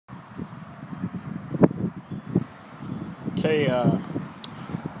Okay,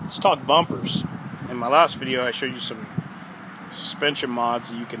 let's talk bumpers. In my last video I showed you some suspension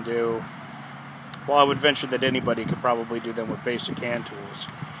mods that you can do. Well, I would venture that anybody could probably do them with basic hand tools.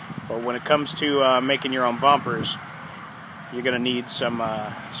 But when it comes to making your own bumpers, you're going to need some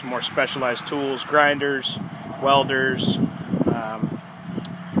more specialized tools, grinders, welders.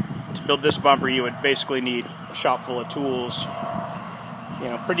 To build this bumper you would basically need a shop full of tools. You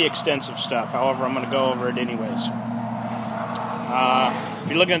know, pretty extensive stuff. However, I'm going to go over it anyways. If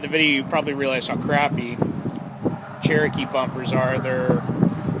you're looking at the video, you probably realize how crappy Cherokee bumpers are.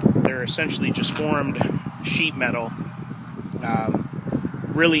 They're essentially just formed sheet metal,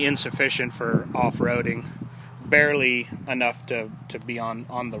 really insufficient for off-roading, barely enough to be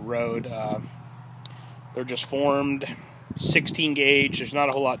on the road. They're just formed 16 gauge. There's not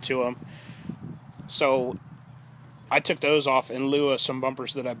a whole lot to them. So I took those off in lieu of some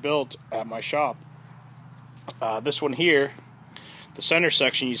bumpers that I built at my shop. This one here, the center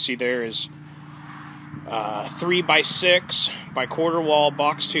section you see there is 3x6 by quarter wall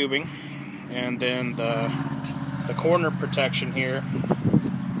box tubing, and then the corner protection here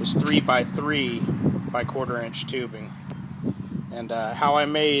is 3x3 by quarter-inch tubing. And how I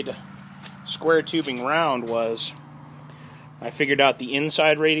made square tubing round was I figured out the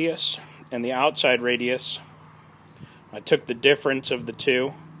inside radius and the outside radius. I took the difference of the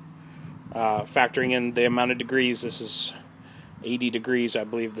two, factoring in the amount of degrees. This is 80 degrees, I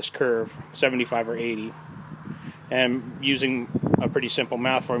believe, this curve, 75 or 80. And using a pretty simple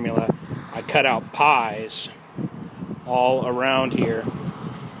math formula, I cut out pies all around here,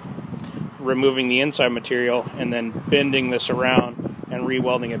 removing the inside material and then bending this around and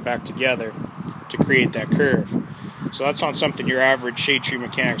re-welding it back together to create that curve. So that's not something your average shade tree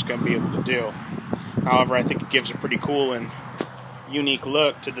mechanic's going to be able to do. However, I think it gives a pretty cool and unique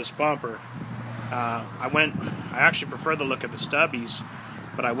look to this bumper. I actually prefer the look of the stubbies,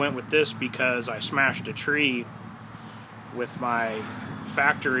 but I went with this because I smashed a tree with my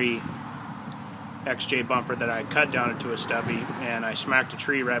factory XJ bumper that I cut down into a stubby, and I smacked a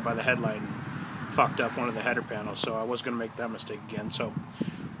tree right by the headlight and fucked up one of the header panels, so I was going to make that mistake again. So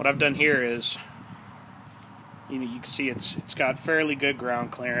what I've done here is, you can see it's got fairly good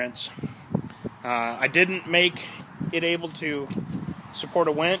ground clearance. I didn't make it able to support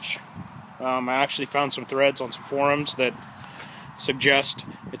a winch. I actually found some threads on some forums that suggest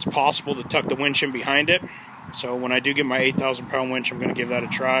it's possible to tuck the winch in behind it. So when I do get my 8,000 pound winch, I'm going to give that a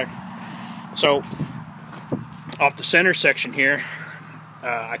try. So off the center section here,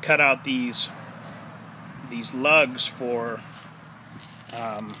 I cut out these lugs for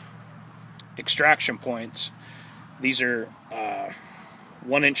extraction points. These are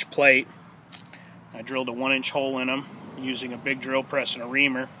 1-inch plate. I drilled a 1-inch hole in them using a big drill press and a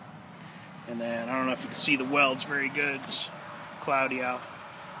reamer. And then, I don't know if you can see the welds very good, it's cloudy out.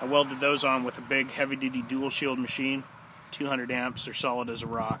 I welded those on with a big Heavy Duty dual shield machine, 200 amps, they're solid as a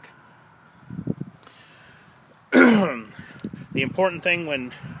rock. The important thing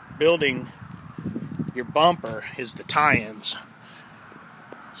when building your bumper is the tie-ins.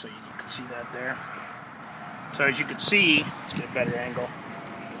 So you can see that there. So as you can see, let's get a better angle.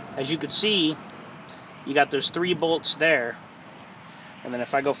 As you can see, you got those 3 bolts there. And then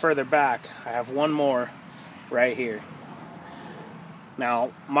if I go further back, I have one more right here.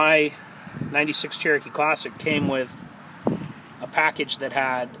 Now, my 96 Cherokee Classic came with a package that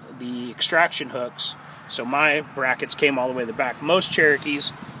had the extraction hooks, so my brackets came all the way to the back. Most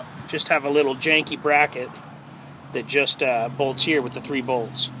Cherokees just have a little janky bracket that just bolts here with the 3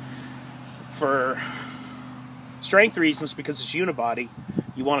 bolts. For strength reasons, because it's unibody,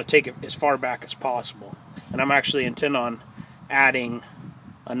 you want to take it as far back as possible. And I'm actually intent on adding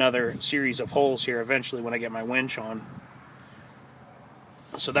another series of holes here eventually when I get my winch on.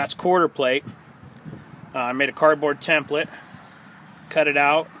 So that's quarter plate. I made a cardboard template, cut it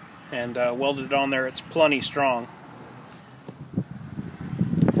out, and welded it on there. It's plenty strong.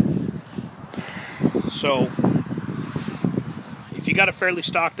 So if you got a fairly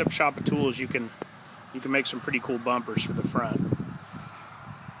stocked up shop of tools, you can make some pretty cool bumpers for the front.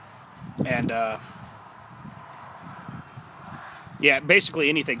 And yeah, basically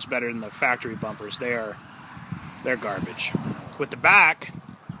anything's better than the factory bumpers. They're garbage. With the back,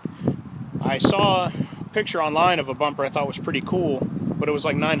 I saw a picture online of a bumper I thought was pretty cool, but it was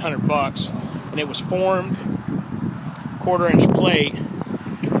like $900, and it was formed 1/4-inch plate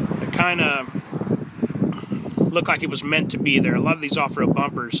that kind of looked like it was meant to be there. A lot of these off-road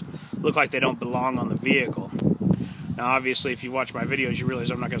bumpers look like they don't belong on the vehicle. Now obviously if you watch my videos you realize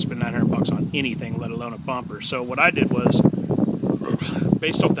I'm not going to spend $900 on anything, let alone a bumper. So what I did was,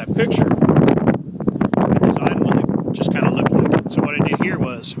 based off that picture, I designed one that just kind of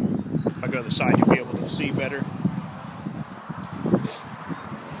the side, you'll be able to see better.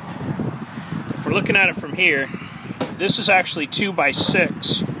 If we're looking at it from here, this is actually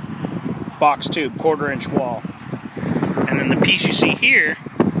 2x6 box tube, 1/4-inch wall. And then the piece you see here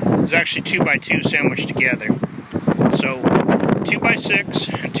is actually 2x2 sandwiched together. So 2x6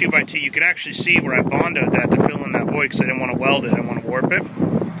 and 2x2, you can actually see where I bonded that to fill in that void because I didn't want to weld it, I didn't want to warp it.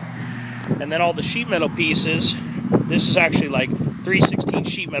 And then all the sheet metal pieces, this is actually like 3/16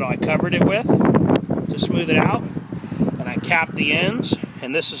 sheet metal I covered it with to smooth it out. And I capped the ends,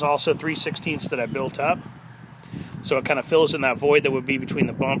 and this is also 3/16 that I built up. So it kind of fills in that void that would be between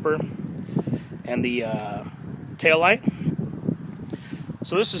the bumper and the tail light.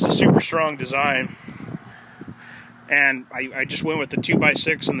 So this is a super strong design. And I just went with the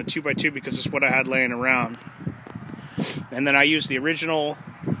 2x6 and the 2x2 because it's what I had laying around. And then I used the original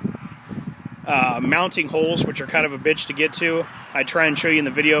mounting holes, which are kind of a bitch to get to. I try and show you in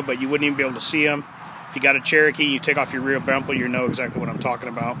the video, but you wouldn't even be able to see them. If you got a Cherokee, you take off your rear bumper, you know exactly what I'm talking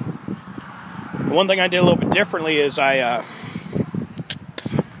about. The one thing I did a little bit differently is I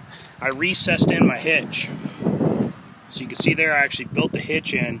recessed in my hitch. So you can see there I actually built the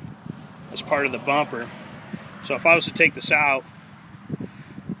hitch in as part of the bumper. So if I was to take this out,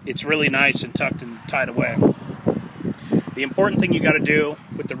 it's really nice and tucked and tied away. The important thing you got to do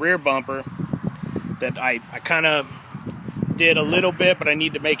with the rear bumper that I kind of did a little bit, but I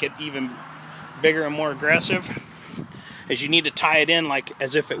need to make it even bigger and more aggressive, is you need to tie it in like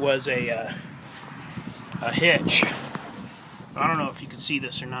as if it was a hitch. I don't know if you can see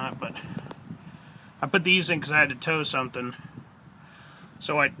this or not, but I put these in because I had to tow something.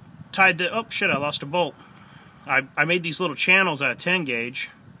 So I tied the, oh shit, I lost a bolt. I made these little channels out of 10 gauge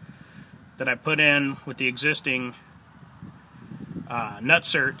that I put in with the existing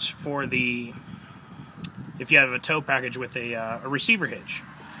nutserts for the, if you have a tow package with a receiver hitch.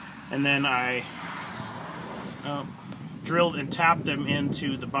 And then I drilled and tapped them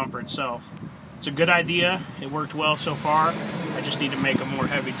into the bumper itself. It's a good idea. It worked well so far. I just need to make them more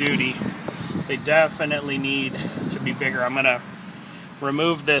heavy duty. They definitely need to be bigger. I'm gonna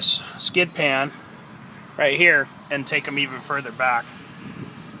remove this skid pan right here and take them even further back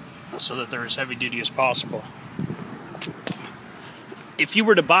so that they're as heavy duty as possible. If you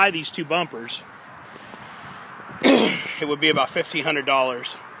were to buy these two bumpers, it would be about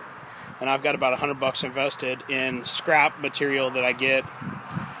 $1,500, and I've got about $100 invested in scrap material that I get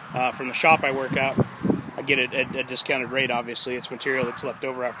from the shop I work at. I get it at a discounted rate, obviously. It's material that's left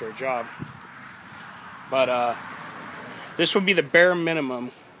over after a job. But this would be the bare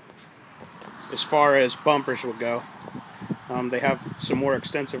minimum as far as bumpers will go. They have some more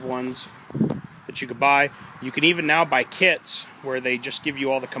extensive ones that you could buy. You can even now buy kits where they just give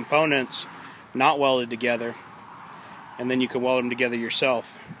you all the components not welded together, and then you can weld them together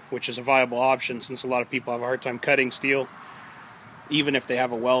yourself, which is a viable option since a lot of people have a hard time cutting steel, even if they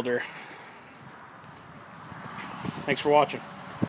have a welder. Thanks for watching.